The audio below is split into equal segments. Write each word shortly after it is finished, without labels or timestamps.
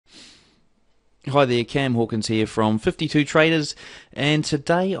Hi there, Cam Hawkins here from 52 Traders, and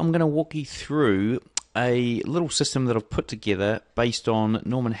today I'm going to walk you through a little system that I've put together based on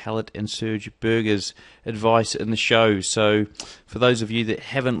Norman Hallett and Serge Berger's advice in the show. So for those of you that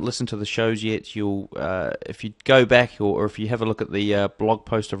haven't listened to the shows yet, you'll if you go back or if you have a look at the blog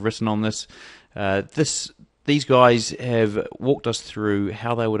post I've written on this, these guys have walked us through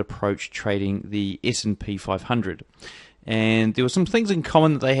how they would approach trading the S&P 500. And there were some things in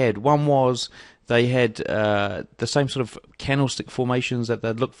common that they had. One was they had the same sort of candlestick formations that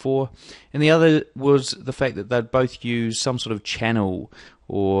they'd look for, and the other was the fact that they'd both use some sort of channel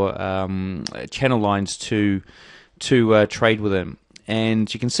or channel lines to trade within.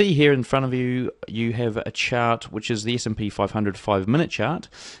 And you can see here in front of you, you have a chart which is the S&P 500 5-minute chart,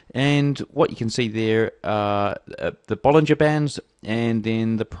 and what you can see there are the Bollinger Bands and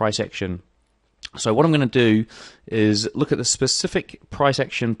then the price action. So what I'm going to do is look at the specific price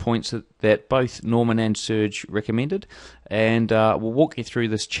action points that both Norman and Serge recommended, and we'll walk you through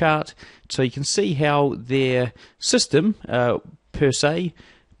this chart so you can see how their system, per se,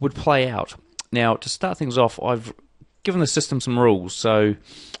 would play out. Now, to start things off, I've given the system some rules, so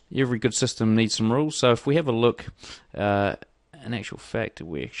every good system needs some rules. So if we have a look, in actual fact,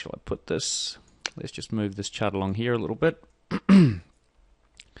 where shall I put this? Let's just move this chart along here a little bit.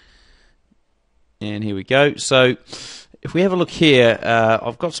 And here we go. So if we have a look here,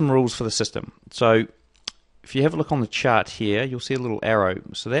 I've got some rules for the system. So if you have a look on the chart here, you'll see a little arrow.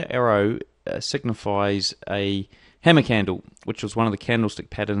 So that arrow signifies a hammer candle, which was one of the candlestick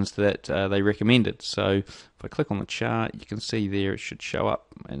patterns that they recommended. So if I click on the chart, you can see there it should show up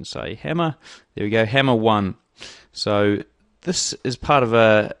and say hammer. There we go, hammer 1. So this is part of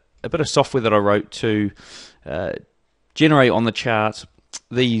a bit of software that I wrote to generate on the chart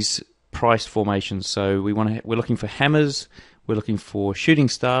these price formations. So we're looking for hammers, we're looking for shooting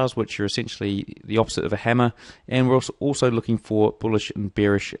stars, which are essentially the opposite of a hammer, and we're also looking for bullish and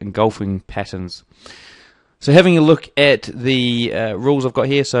bearish engulfing patterns. So having a look at the rules I've got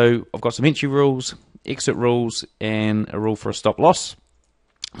here, so I've got some entry rules, exit rules, and a rule for a stop loss.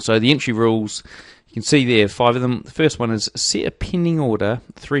 So the entry rules, you can see there 5 of them. The first one is set a pending order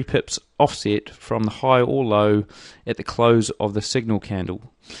 3 pips offset from the high or low at the close of the signal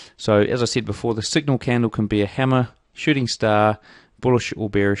candle. So as I said before, the signal candle can be a hammer, shooting star, bullish or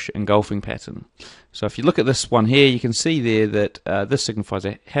bearish engulfing pattern. So if you look at this one here, you can see there that this signifies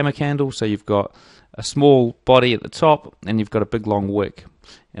a hammer candle. So you've got a small body at the top and you've got a big long wick.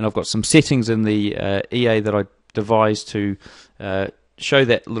 And I've got some settings in the EA that I devised to show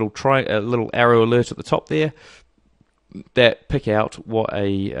that little arrow alert at the top there that pick out what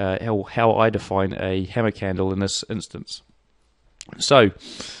how I define a hammer candle in this instance. So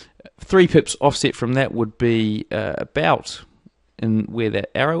 3 pips offset from that would be about in where that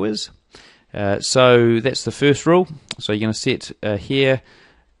arrow is. So that's the first rule. So you're going to set here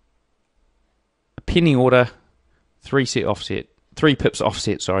a pending order 3 pips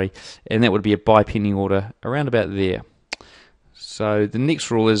offset, sorry, and that would be a buy pending order around about there. So the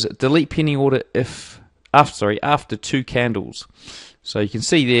next rule is delete pending order after 2 candles. So you can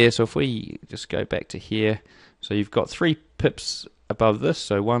see there, so if we just go back to here, so you've got 3 pips above this,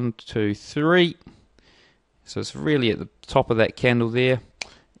 so 1, 2, 3. So it's really at the top of that candle there,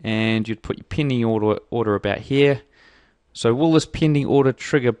 and you'd put your pending order about here. So will this pending order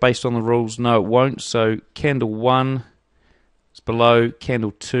trigger based on the rules? No, it won't. So candle 1 is below,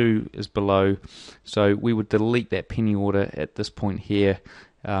 candle 2 is below, so we would delete that pending order at this point here.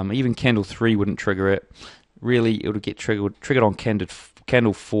 Even candle 3 wouldn't trigger it. Really, it would get triggered on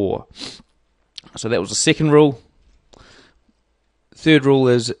candle 4. So that was the second rule. Third rule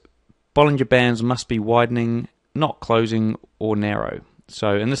is Bollinger Bands must be widening, not closing or narrow.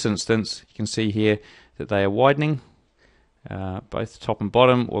 So in this instance, you can see here that they are widening, both top and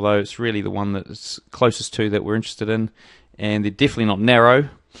bottom, although it's really the one that's closest to that we're interested in, and they're definitely not narrow,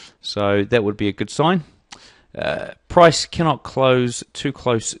 so that would be a good sign. Price cannot close too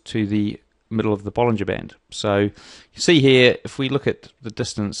close to the middle of the Bollinger Band. So you see here, if we look at the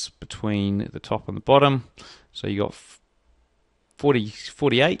distance between the top and the bottom, so you got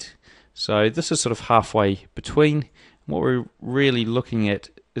 48, so this is sort of halfway between. What we're really looking at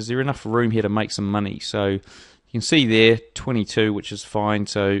is there enough room here to make some money. So you can see there 22, which is fine,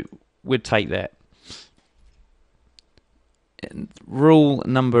 so we'd take that. And rule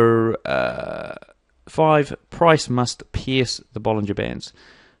number 5, price must pierce the Bollinger Bands.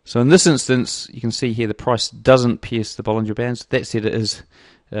 So in this instance, you can see here the price doesn't pierce the Bollinger Bands. That said, it is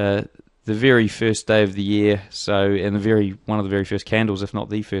the very first day of the year, so and one of the very first candles, if not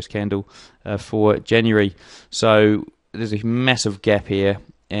the first candle for January. So there's a massive gap here,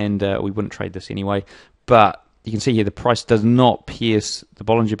 and we wouldn't trade this anyway. But you can see here the price does not pierce the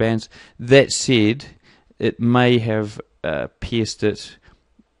Bollinger Bands. That said, it may have pierced it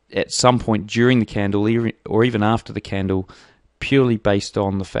at some point during the candle, or even after the candle, purely based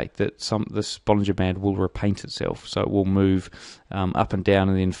on the fact that this Bollinger Band will repaint itself. So it will move up and down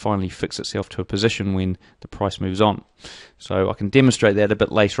and then finally fix itself to a position when the price moves on. So I can demonstrate that a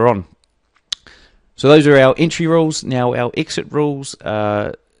bit later on. So those are our entry rules. Now our exit rules.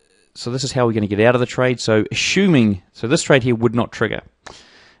 So this is how we're going to get out of the trade. So this trade here would not trigger.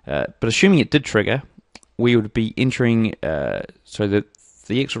 But assuming it did trigger, we would be entering, so that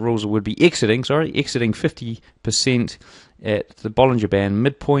the exit rules would be exiting 50% at the Bollinger Band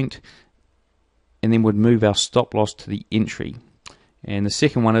midpoint, and then would move our stop loss to the entry. And the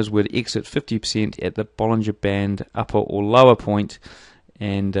second one is we'd exit 50% at the Bollinger Band upper or lower point,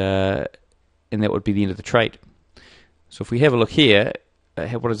 and that would be the end of the trade. So if we have a look here,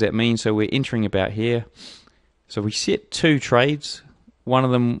 what does that mean? So we're entering about here. So we set two trades. One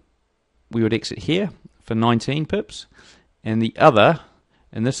of them we would exit here for 19 pips, and the other,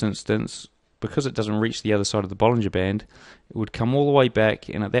 in this instance, because it doesn't reach the other side of the Bollinger Band, it would come all the way back,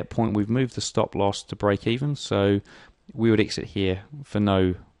 and at that point we've moved the stop loss to break even, so we would exit here for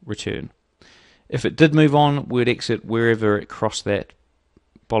no return. If it did move on, we'd exit wherever it crossed that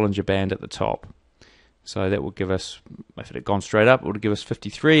Bollinger Band at the top. So that would give us, if it had gone straight up, it would give us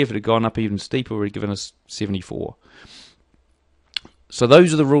 53. If it had gone up even steeper, it would have given us 74. So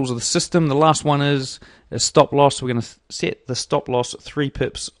those are the rules of the system. The last one is a stop loss. We're going to set the stop loss 3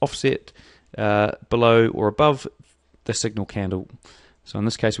 pips offset below or above the signal candle. So in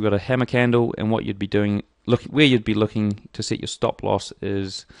this case, we've got a hammer candle, and what you'd be doing, where you'd be looking to set your stop loss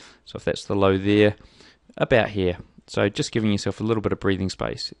is, so if that's the low there, about here. So just giving yourself a little bit of breathing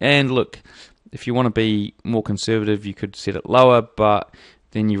space. And look, if you want to be more conservative, you could set it lower, but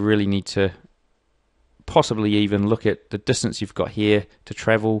then you really need to possibly even look at the distance you've got here to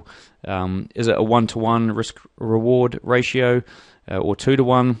travel. Is it a 1-to-1 risk-reward ratio or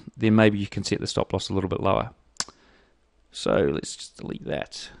 2-to-1? Then maybe you can set the stop loss a little bit lower. So let's just delete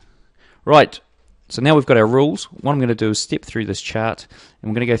that. Right, so now we've got our rules. What I'm going to do is step through this chart, and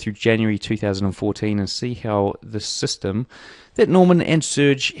we're going to go through January 2014 and see how this system that Norman and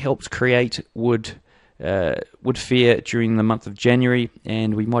Serge helped create would fare during the month of January,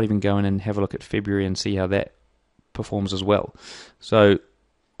 and we might even go in and have a look at February and see how that performs as well. So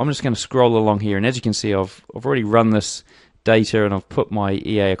I'm just going to scroll along here, and as you can see, I've already run this data, and I've put my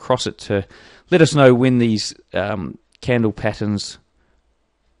EA across it to let us know when these candle patterns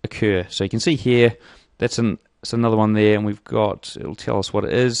occur. So you can see here, it's another one there, and we've got, it'll tell us what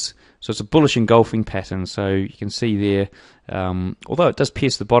it is. So it's a bullish engulfing pattern. So you can see there, although it does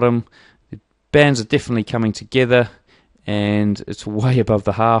pierce the bottom, the bands are definitely coming together, and it's way above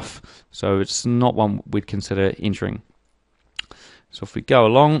the half, so it's not one we'd consider entering. So if we go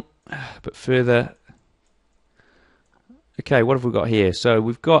along a bit further, okay, what have we got here? So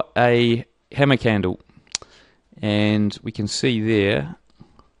we've got a hammer candle, and we can see there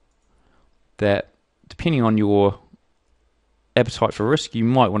that depending on your appetite for risk, you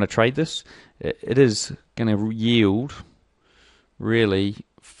might want to trade this. It is going to yield really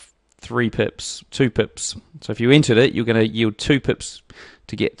 3 pips, 2 pips. So if you entered it, you're going to yield 2 pips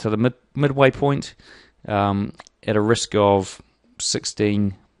to get to the midway point at a risk of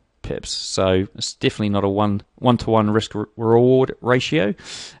 16 pips. So it's definitely not a 1-to-1 risk-reward ratio.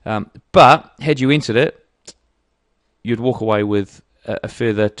 But had you entered it, you'd walk away with a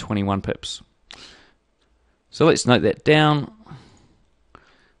further 21 pips. So let's note that down.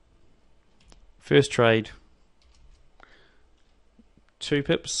 First trade, 2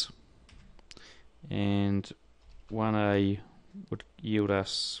 pips, and 1A would yield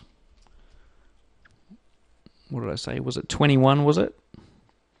us, what did I say, was it 21, was it?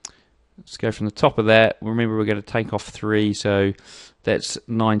 Let's go from the top of that. Remember, we're going to take off 3, so that's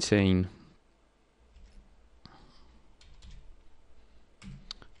 19.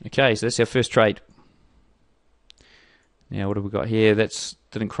 Okay, so that's our first trade. Now what have we got here? That's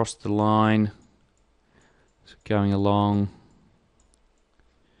didn't cross the line. So going along.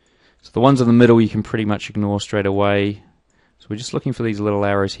 So the ones in the middle you can pretty much ignore straight away. So we're just looking for these little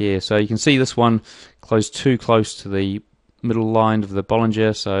arrows here. So you can see this one closed too close to the middle line of the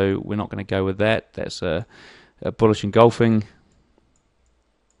Bollinger, so we're not going to go with that. That's a bullish engulfing.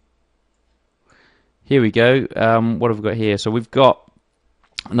 Here we go. What have we got here? So we've got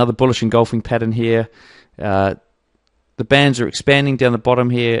another bullish engulfing pattern here. The bands are expanding down the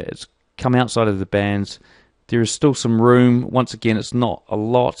bottom here. It's come outside of the bands. There is still some room. Once again, it's not a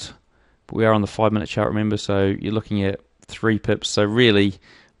lot, but we are on the 5-minute chart, remember, so you're looking at 3 pips. So really,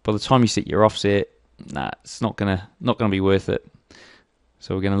 by the time you set your offset, it's not gonna be worth it.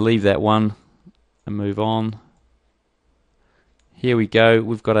 So we're going to leave that one and move on. Here we go.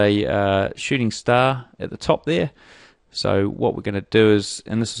 We've got a shooting star at the top there. So what we're going to do is,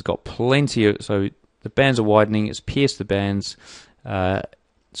 and this has got plenty of, so the bands are widening, it's pierced the bands,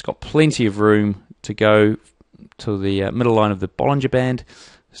 it's got plenty of room to go to the middle line of the Bollinger Band.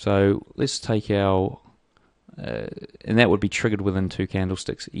 So let's take our, and that would be triggered within 2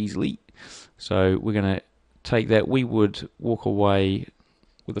 candlesticks easily. So we're going to take that. We would walk away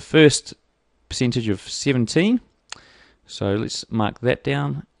with the first percentage of 17. So let's mark that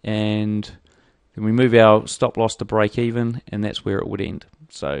down, and then we move our stop loss to break even, and that's where it would end.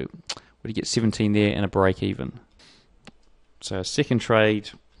 So we get 17 there and a break even. So our second trade,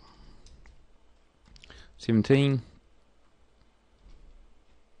 17.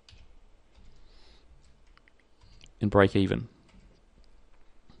 And break even.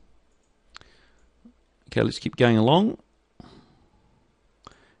 Okay, let's keep going along.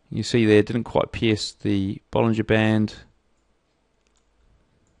 You see there, didn't quite pierce the Bollinger Band.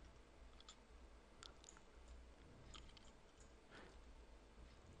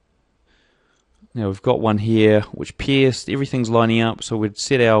 Now we've got one here which pierced, everything's lining up, so we'd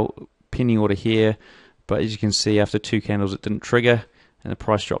set our pending order here, but as you can see after 2 candles it didn't trigger and the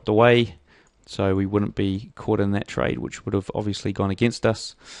price dropped away, so we wouldn't be caught in that trade, which would have obviously gone against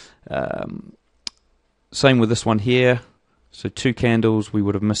us. Same with this one here, so 2 candles we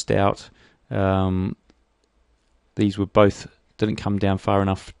would have missed out. These were both, didn't come down far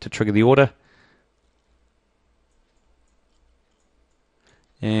enough to trigger the order.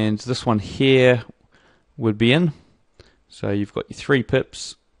 And this one here would be in. So you've got your 3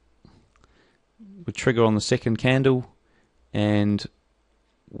 pips, would trigger on the second candle, and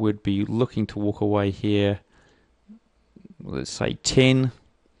would be looking to walk away here, let's say 10,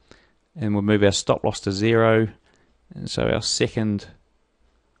 and we'll move our stop loss to 0. And so our second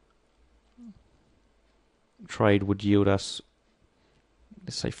trade would yield us,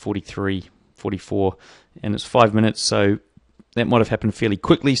 let's say 43, 44, and it's 5 minutes, so that might have happened fairly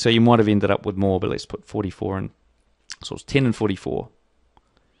quickly, so you might have ended up with more, but let's put 44 in. So it's 10 and 44.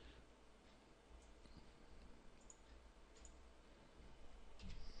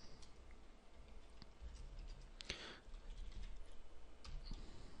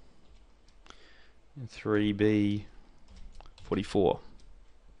 And 3B, 44.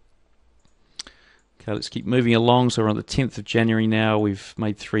 Okay, let's keep moving along. So we're on the 10th of January now. We've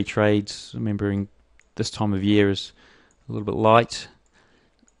made 3 trades. Remembering this time of year is a little bit light.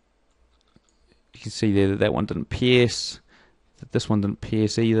 You can see there that that one didn't pierce, that this one didn't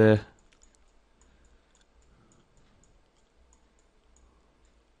pierce either.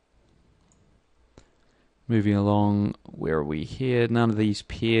 Moving along, where are we here? None of these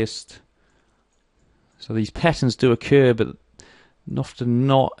pierced. So these patterns do occur, but often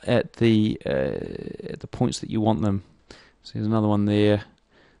not at the points that you want them. So there's another one there.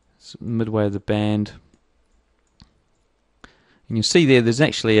 It's midway of the band. And you'll see there's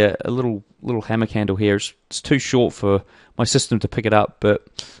actually a little hammer candle here. It's too short for my system to pick it up, but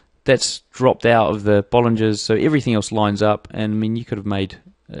that's dropped out of the Bollingers, so everything else lines up. And I mean, you could have made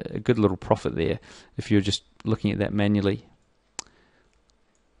a good little profit there if you're just looking at that manually.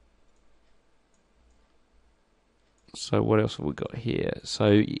 So what else have we got here?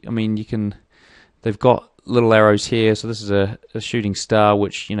 So I mean, they've got little arrows here. So this is a shooting star,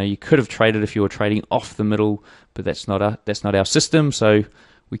 which you could have traded if you were trading off the middle, but that's not our system. So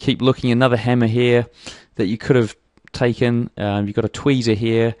we keep looking. Another hammer here that you could have taken. You've got a tweezer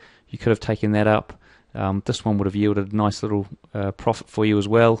here. You could have taken that up. This one would have yielded a nice little profit for you as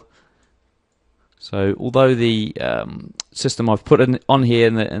well. So although the system I've put on here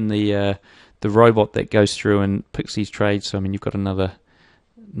in the robot that goes through and picks these trades, so I mean you've got another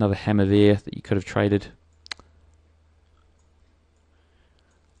hammer there that you could have traded.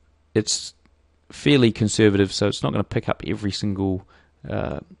 It's fairly conservative, so it's not going to pick up every single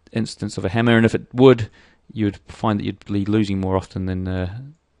instance of a hammer, and if it would, you would find that you'd be losing more often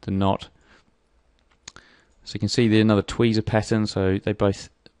than not. So you can see there another tweezer pattern, so they both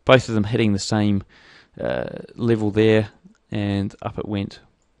of them hitting the same level there, and up it went.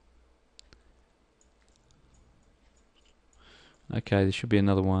 Okay, there should be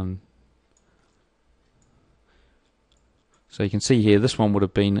another one. So you can see here, this one would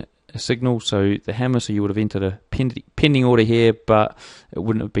have been a signal, so the hammer, so you would have entered a pending order here, but it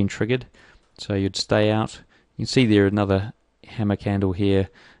wouldn't have been triggered, so you'd stay out. You can see there another hammer candle here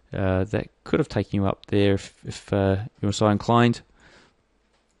that could have taken you up there if you were so inclined.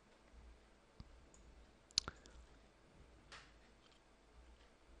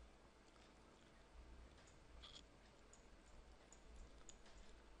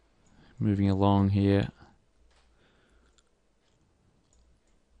 moving along here.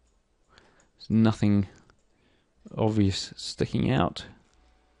 There's nothing obvious sticking out.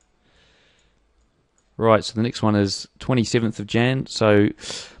 Right, so the next one is 27th of Jan. So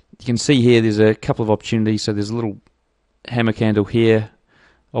you can see here there's a couple of opportunities. So there's a little hammer candle here,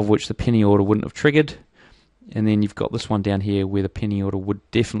 of which the penny order wouldn't have triggered. And then you've got this one down here where the penny order would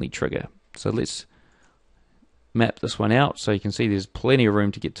definitely trigger. So let's map this one out. So you can see there's plenty of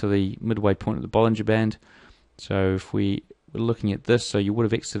room to get to the midway point of the Bollinger Band. So if we were looking at this, so you would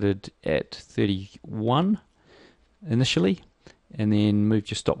have exited at 31 initially, and then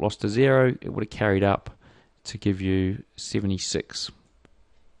moved your stop loss to 0. It would have carried up to give you 76.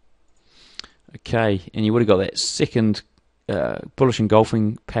 Okay, and you would have got that second bullish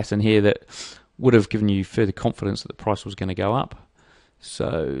engulfing pattern here that would have given you further confidence that the price was going to go up.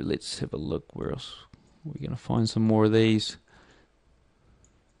 So let's have a look. Where else we're going to find some more of these.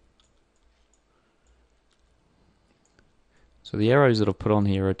 So the arrows that I've put on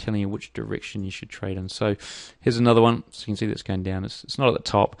here are telling you which direction you should trade in. So here's another one. So you can see that's going down. It's not at the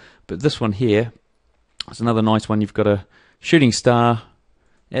top, but this one here is another nice one. You've got a shooting star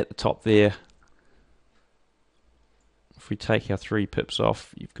at the top there. If we take our 3 pips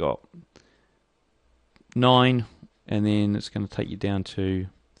off, you've got 9, and then it's going to take you down to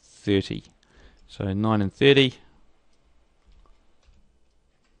 30. So 9 and 30.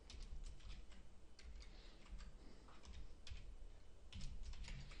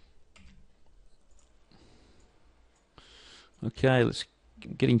 Okay, let's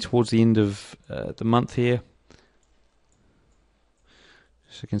getting towards the end of the month here.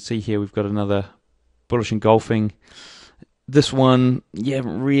 So you can see here we've got another bullish engulfing. This one, you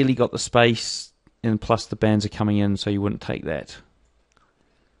haven't really got the space, and plus the bands are coming in, so you wouldn't take that.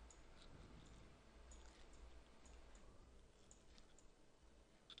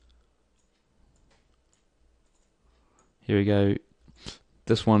 Here we go.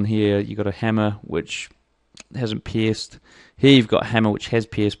 This one here, you got a hammer which hasn't pierced. Here you've got a hammer which has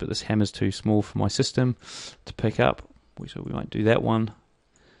pierced, but this hammer's too small for my system to pick up, so we won't do that one.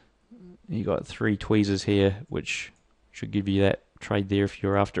 You got 3 tweezers here, which should give you that trade there if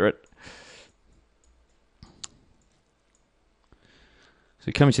you're after it.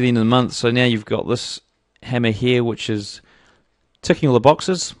 So coming to the end of the month, so now you've got this hammer here which is ticking all the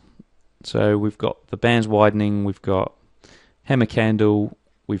boxes. So we've got the bands widening, we've got hammer candle,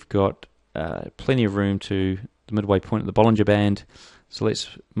 we've got plenty of room to the midway point of the Bollinger Band. So let's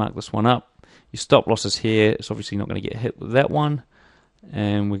mark this one up. Your stop loss is here. It's obviously not going to get hit with that one.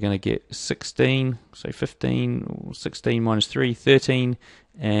 And we're going to get 16, so 15, 16 minus 3, 13,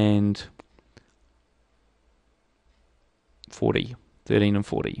 and 40, 13 and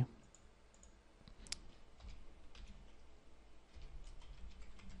 40.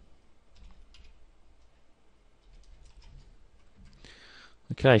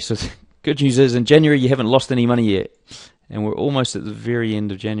 Okay, so good news is in January you haven't lost any money yet. And we're almost at the very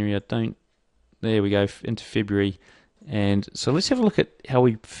end of January. There we go, into February. And so let's have a look at how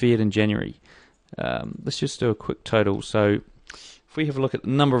we fared in January. Let's just do a quick total. So if we have a look at the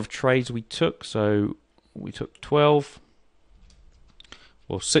number of trades we took, so we took 12,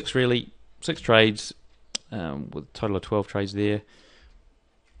 well 6 really, 6 trades with a total of 12 trades there.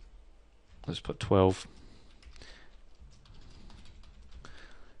 Let's put 12.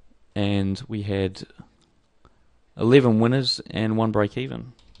 And we had 11 winners and 1 break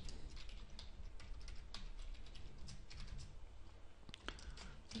even.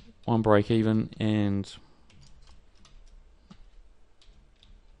 One break even and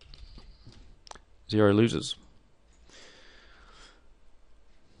 0 losers.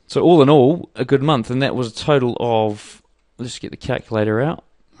 So all in all, a good month, and that was a total of, let's get the calculator out.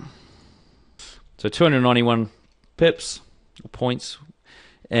 So 291 pips or points,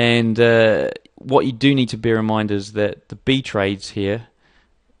 and what you do need to bear in mind is that the B trades here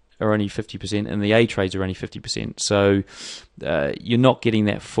are only 50% and the A trades are only 50%. So you're not getting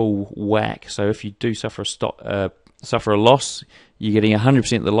that full whack. So if you do suffer a loss, you're getting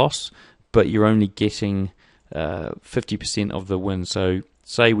 100% of the loss, but you're only getting 50% of the win. So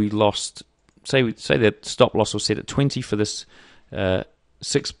say we lost, say that stop loss was set at 20 for this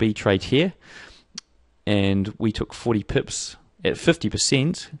 6B trade here, and we took 40 pips at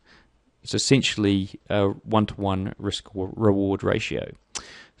 50%. It's essentially a 1-to-1 risk reward ratio.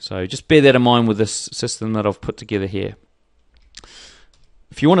 So just bear that in mind with this system that I've put together here.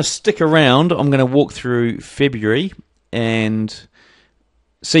 If you want to stick around, I'm going to walk through February and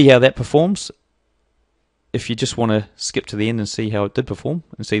see how that performs. If you just want to skip to the end and see how it did perform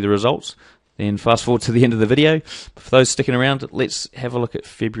and see the results, then fast forward to the end of the video. But for those sticking around, let's have a look at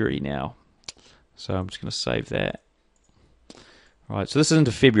February now. So I'm just going to save that. Right, so this is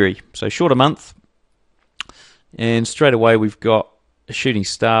into February, so short a month. And straight away we've got a shooting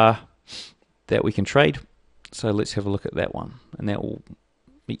star that we can trade. So let's have a look at that one. And that all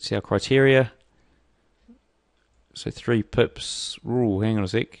meets our criteria. So 3 pips. Ooh, hang on a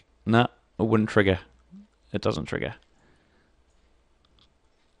sec. No, it wouldn't trigger. It doesn't trigger.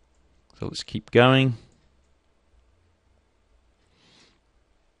 So let's keep going.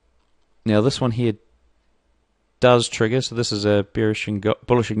 Now this one here does trigger. So this is a bullish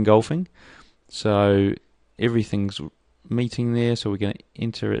engulfing. So everything's meeting there. So we're going to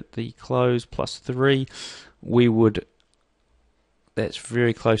enter at the close +3. We would. That's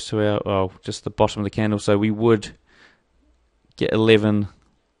very close to our just the bottom of the candle. So we would get 11,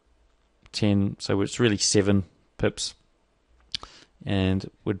 10. So it's really 7 pips, and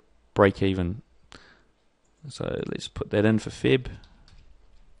would break even. So let's put that in for Feb.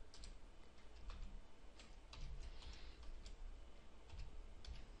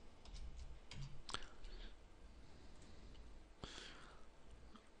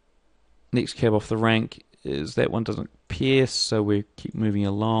 Next cab off the rank is that one doesn't pierce, so we keep moving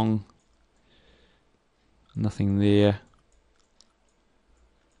along. Nothing there.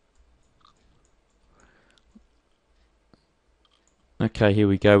 Okay, here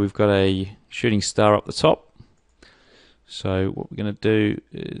we go. We've got a shooting star up the top. So what we're going to do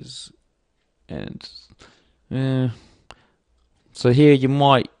is, so here you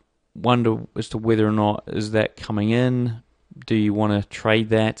might wonder as to whether or not is that coming in. Do you want to trade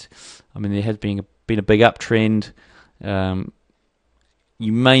that? I mean, there has been a big uptrend.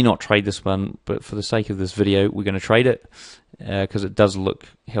 You may not trade this one, but for the sake of this video, we're going to trade it because it does look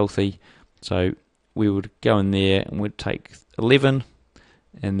healthy. So we would go in there and we'd take 11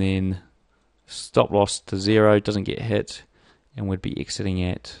 and then stop loss to 0, doesn't get hit, and we'd be exiting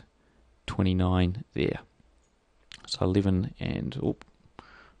at 29 there. So 11 and not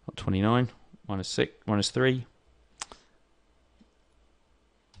 29, -3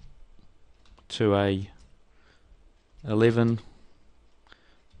 to a 11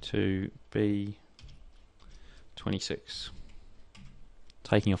 to B 26,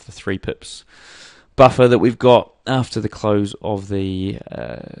 taking off the 3 pips buffer that we've got after the close of the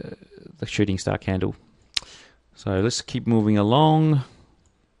shooting star candle. So let's keep moving along.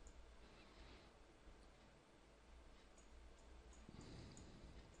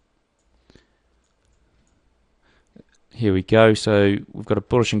 Here we go. So we've got a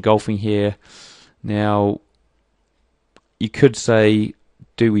bullish engulfing here. Now, you could say,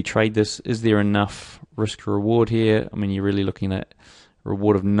 do we trade this? Is there enough risk reward here? I mean, you're really looking at a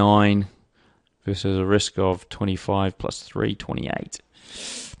reward of 9 versus a risk of 25 plus 3, 28.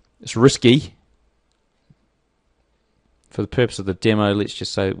 It's risky. For the purpose of the demo, let's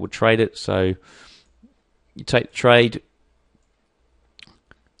just say we'll trade it. So you take the trade.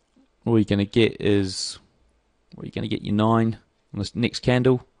 All you're going to get is, you're going to get your 9 on this next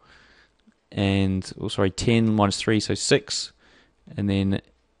candle. And, 10 minus 3, so 6. And then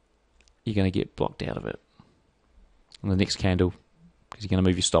you're going to get blocked out of it on the next candle because you're going to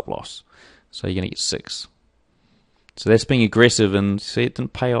move your stop loss. So you're going to get 6. So that's being aggressive, and see, it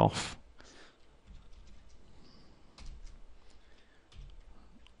didn't pay off.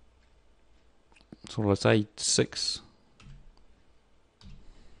 So what did I say? 6.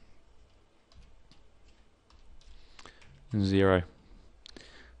 And 0.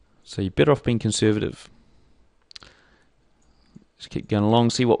 So you're better off being conservative. Just keep going along,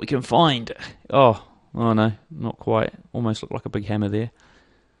 see what we can find. Oh no, not quite. Almost looked like a big hammer there.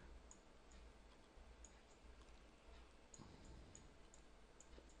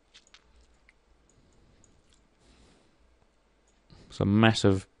 Some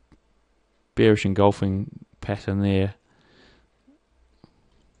massive bearish engulfing pattern there,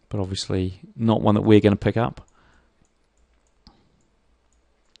 but obviously not one that we're going to pick up.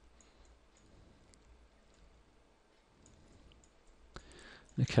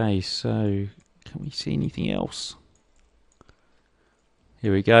 Okay, so can we see anything else?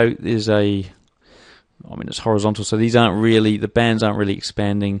 Here we go. There's it's horizontal, so these aren't really, the bands aren't really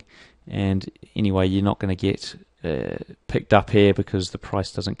expanding, and anyway, you're not going to get picked up here because the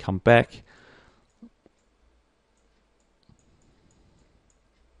price doesn't come back.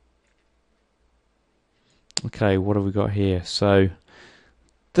 Okay, what have we got here? So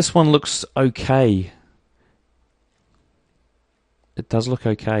this one looks okay. It does look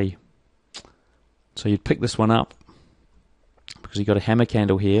okay. So you'd pick this one up because you've got a hammer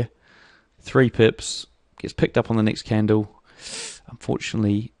candle here. 3 pips, gets picked up on the next candle.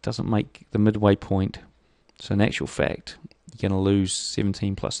 Unfortunately, doesn't make the midway point. So in actual fact, you're going to lose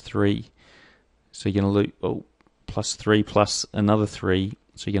 17 plus 3. So you're going to lose plus 3 plus another 3.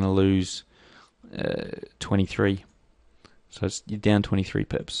 So you're going to lose 23. So you're down 23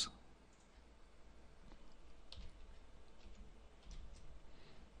 pips.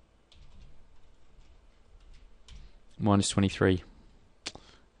 Minus 23.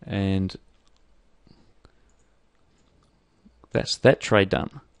 And that's that trade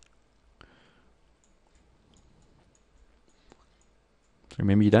done. So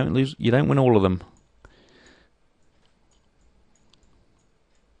remember, you don't win all of them.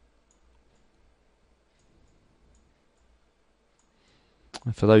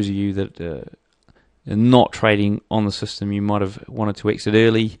 And for those of you that are not trading on the system, you might have wanted to exit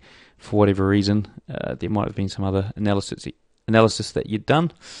early for whatever reason. There might have been some other analysis that you'd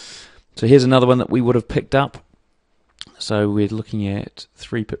done. So here's another one that we would have picked up. So we're looking at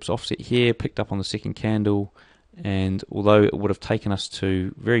 3 pips offset here, picked up on the second candle, and although it would have taken us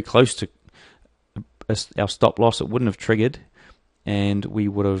to very close to our stop loss, it wouldn't have triggered, and we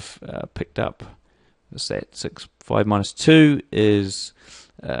would have picked up. What's that? 5 minus 2 is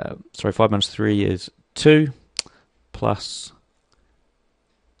 5 minus 3 is 2 plus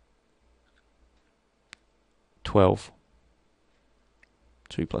 12.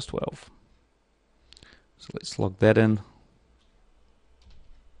 2 plus 12. So let's log that in.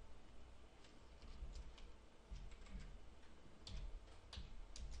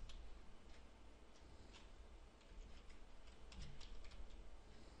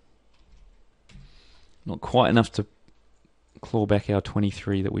 Not quite enough to claw back our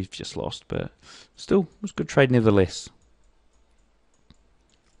 23 that we've just lost, but still, it was a good trade nevertheless.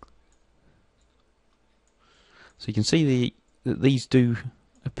 So you can see that these do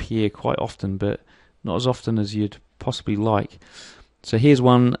appear quite often, but not as often as you'd possibly like. So here's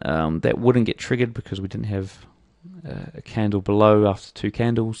one that wouldn't get triggered because we didn't have a candle below after 2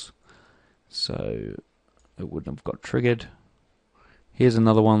 candles, so it wouldn't have got triggered. Here's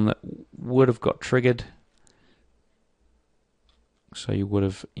another one that would have got triggered. So you would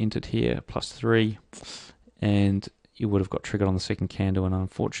have entered here plus 3, and you would have got triggered on the second candle, and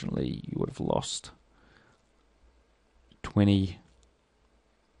unfortunately you would have lost 20.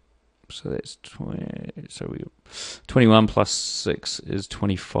 So that's 20. So 21 plus 6 is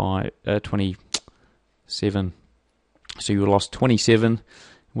 27. So you lost 27.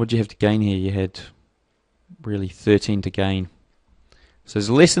 What did you have to gain here? You had really 13 to gain. So there's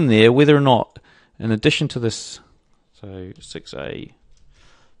a lesson there, whether or not, in addition to this, so 6A, you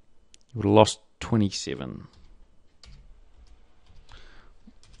would have lost 27.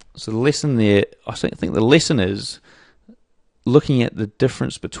 So the lesson there, I think the lesson is looking at the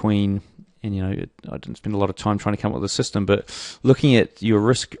difference between, and I didn't spend a lot of time trying to come up with a system, but looking at your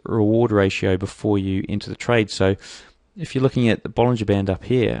risk-reward ratio before you enter the trade. So if you're looking at the Bollinger Band up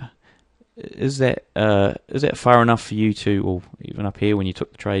here, is that far enough for you to, or even up here when you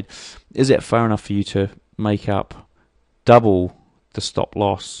took the trade, is that far enough for you to make up double the stop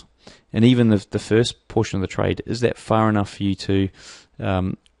loss? And even the first portion of the trade, is that far enough for you to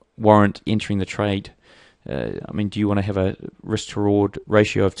warrant entering the trade? I mean, do you want to have a risk-to-reward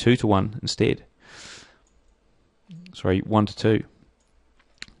ratio of 2 to 1 instead? Sorry, 1 to 2.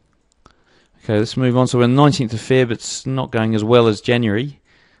 Okay, let's move on. So we're 19th of Feb. It's not going as well as January.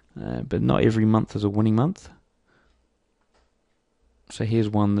 But not every month is a winning month. So here's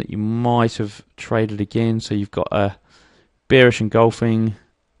one that you might have traded again. So you've got a bearish engulfing.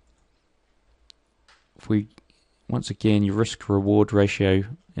 Once again, your risk-reward ratio, if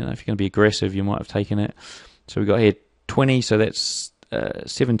you're going to be aggressive, you might have taken it. So we've got here 20, so that's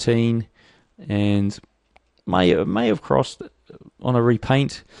 17, and may have crossed on a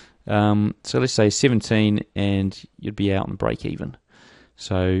repaint. So let's say 17, and you'd be out on the break even.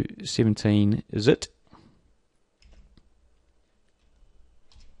 So 17 is it.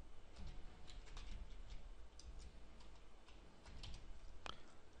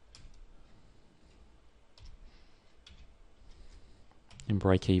 And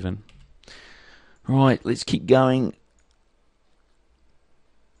break even. Right, let's keep going.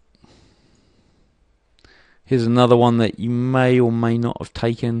 Here's another one that you may or may not have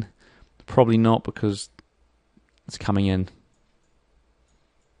taken. Probably not, because it's coming in.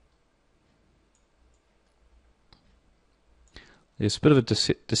 There's a bit of a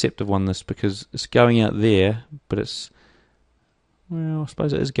deceptive one, this, because it's going out there, but it's, well, I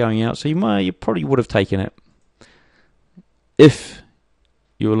suppose it is going out, so you probably would have taken it if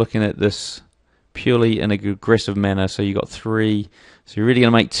you were looking at this purely in an aggressive manner. So you got 3, so you're really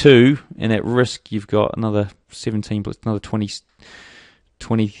going to make 2, and at risk you've got another 17 plus another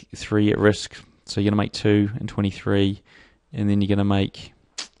 23 at risk. So you're going to make 2 and 23, and then you're going to make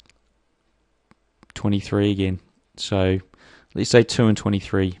 23 again. So let's say 2 and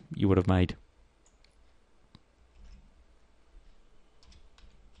 23 you would have made.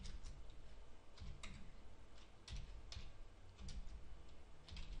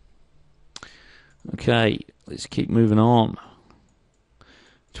 Okay, let's keep moving on.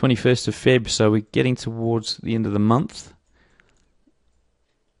 21st of Feb, so we're getting towards the end of the month.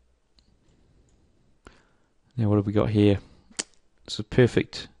 Now what have we got here? It's a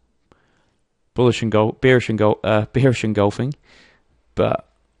perfect bearish engulfing, but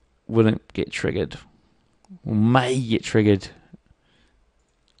wouldn't get triggered, or may get triggered.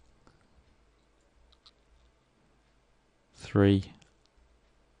 3.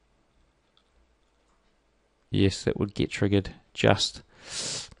 Yes, that would get triggered. Just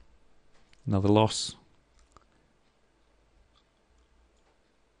another loss.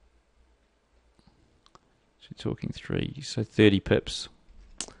 So we're talking 3, so 30 pips.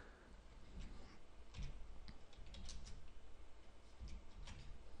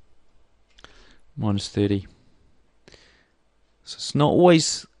 Minus 30. So it's not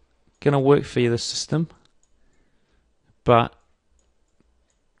always going to work for you, this system, but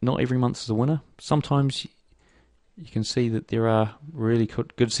not every month is a winner. Sometimes you can see that there are really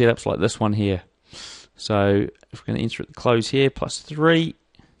good setups like this one here. So if we're going to enter at the close here, plus 3,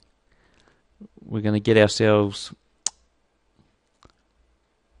 we're going to get ourselves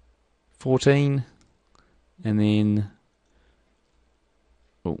 14, and then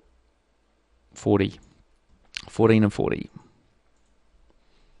 40. 14 and 40.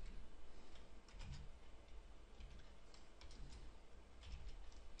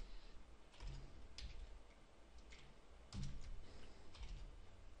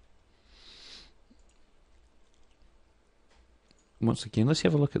 Once again, let's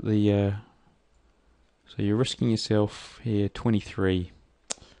have a look at the... so you're risking yourself here 23,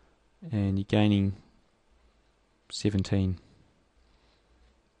 and you're gaining 17.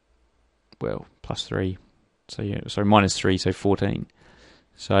 Well, plus 3. So yeah, sorry, minus 3, so 14.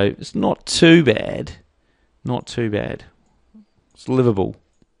 So it's not too bad. Not too bad. It's livable.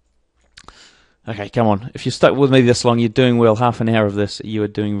 Okay, come on. If you're stuck with me this long, you're doing well. Half an hour of this, you are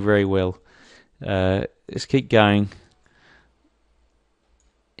doing very well. Let's keep going.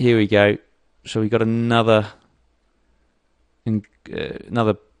 Here we go. So we got another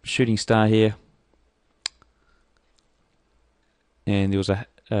shooting star here, and there was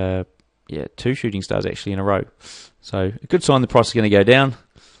a 2 shooting stars actually in a row. So a good sign the price is going to go down.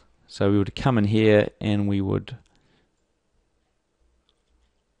 So we would come in here and we would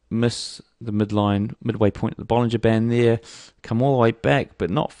miss the midway point of the Bollinger Band there, come all the way back,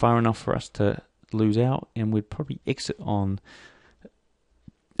 but not far enough for us to lose out, and we'd probably exit on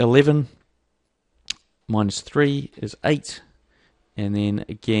 11. Minus 3 is 8, and then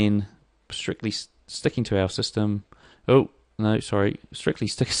again, strictly sticking to our system. Oh, no, sorry. Strictly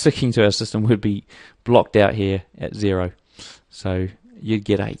sticking to our system would be blocked out here at 0. So you'd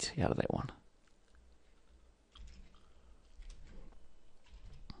get 8 out of that one.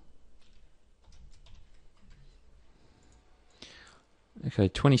 Okay,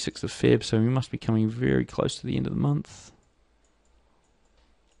 26th of Feb, so we must be coming very close to the end of the month.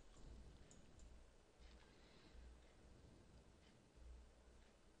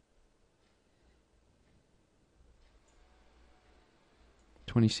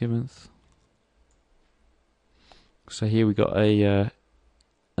 (27th). So here we got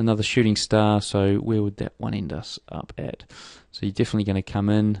another shooting star. So where would that one end us up at? So you're definitely going to come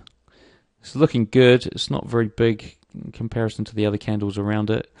in. It's looking good. It's not very big in comparison to the other candles around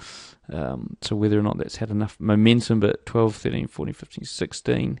it. So whether or not that's had enough momentum, but 12, 13, 14, 15,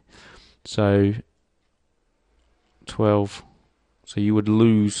 16. So 12. So you would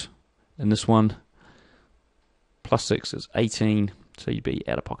lose in this one. Plus 6 is 18. So you'd be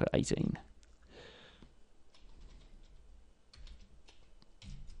out of pocket 18.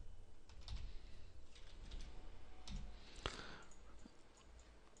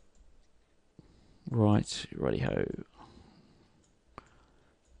 Right, righty-ho.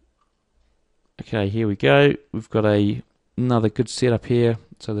 Okay, here we go. We've got another good setup here.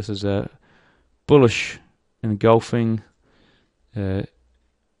 So this is a bullish engulfing.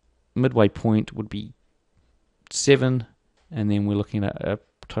 Midway point would be 7, and then we're looking at a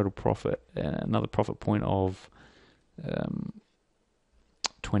total profit, another profit point of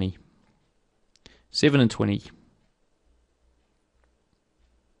 20. 7 and 20.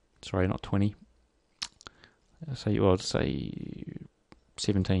 Sorry, not 20. I'll say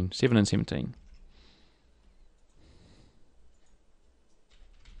 17. 7 and 17.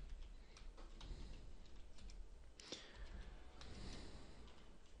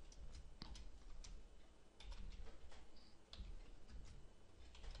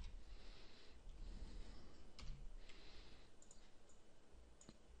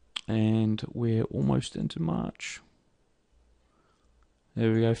 and we're almost into March.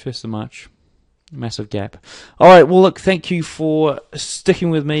 There we go, 1st of March. Massive gap. Alright, well look, thank you for sticking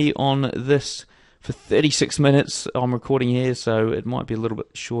with me on this for 36 minutes. I'm recording here, so it might be a little bit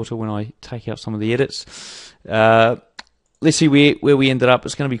shorter when I take out some of the edits. Let's see where we ended up.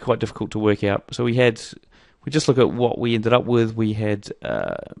 It's going to be quite difficult to work out. So we just look at what we ended up with. We had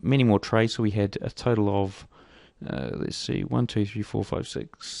many more trades, so we had a total of, let's see, 1, 2, 3, 4, 5,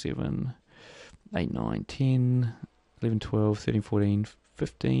 6, 7, 8, 9, 10, 11, 12, 13, 14,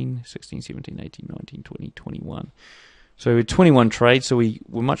 15, 16, 17, 18, 19, 20, 21. So we had 21 trades, so we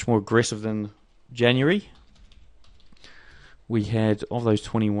were much more aggressive than January. We had, of those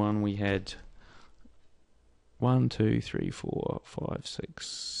 21, we had 1, 2, 3, 4, 5, 6,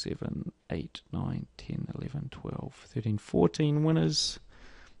 7, 8, 9, 10, 11, 12, 13, 14 winners.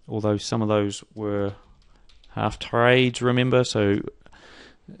 Although some of those were half trades, remember, so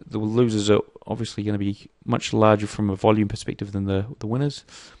the losers are obviously going to be much larger from a volume perspective than the winners.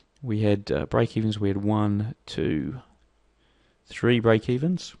 We had break-evens. We had 1, 2, 3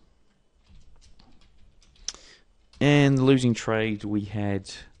 break-evens. And the losing trade, we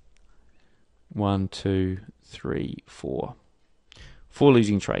had 1, 2, 3, 4. 4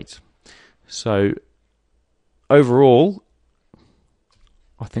 losing trades. So overall,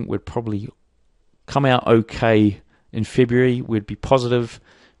 I think we'd probably come out okay in February. We'd be positive,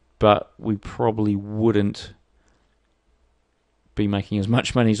 but we probably wouldn't be making as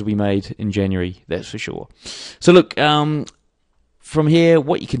much money as we made in January, that's for sure. So look, from here,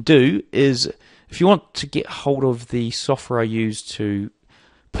 what you can do is, if you want to get hold of the software I use to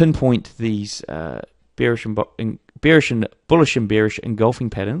pinpoint these bullish and bearish engulfing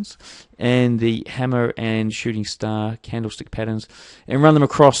patterns, and the hammer and shooting star candlestick patterns, and run them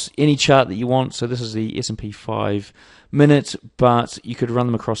across any chart that you want. So this is the S&P 5-minute, but you could run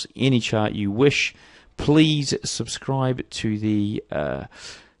them across any chart you wish. Please subscribe to the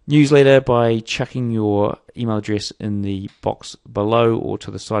newsletter by chucking your email address in the box below or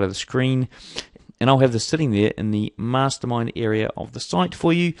to the side of the screen, and I'll have this sitting there in the mastermind area of the site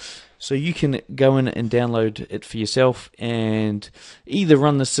for you, so you can go in and download it for yourself and either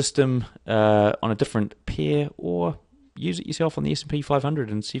run the system on a different pair or use it yourself on the S&P 500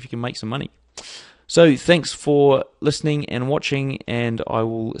 and see if you can make some money. So thanks for listening and watching, and I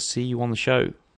will see you on the show.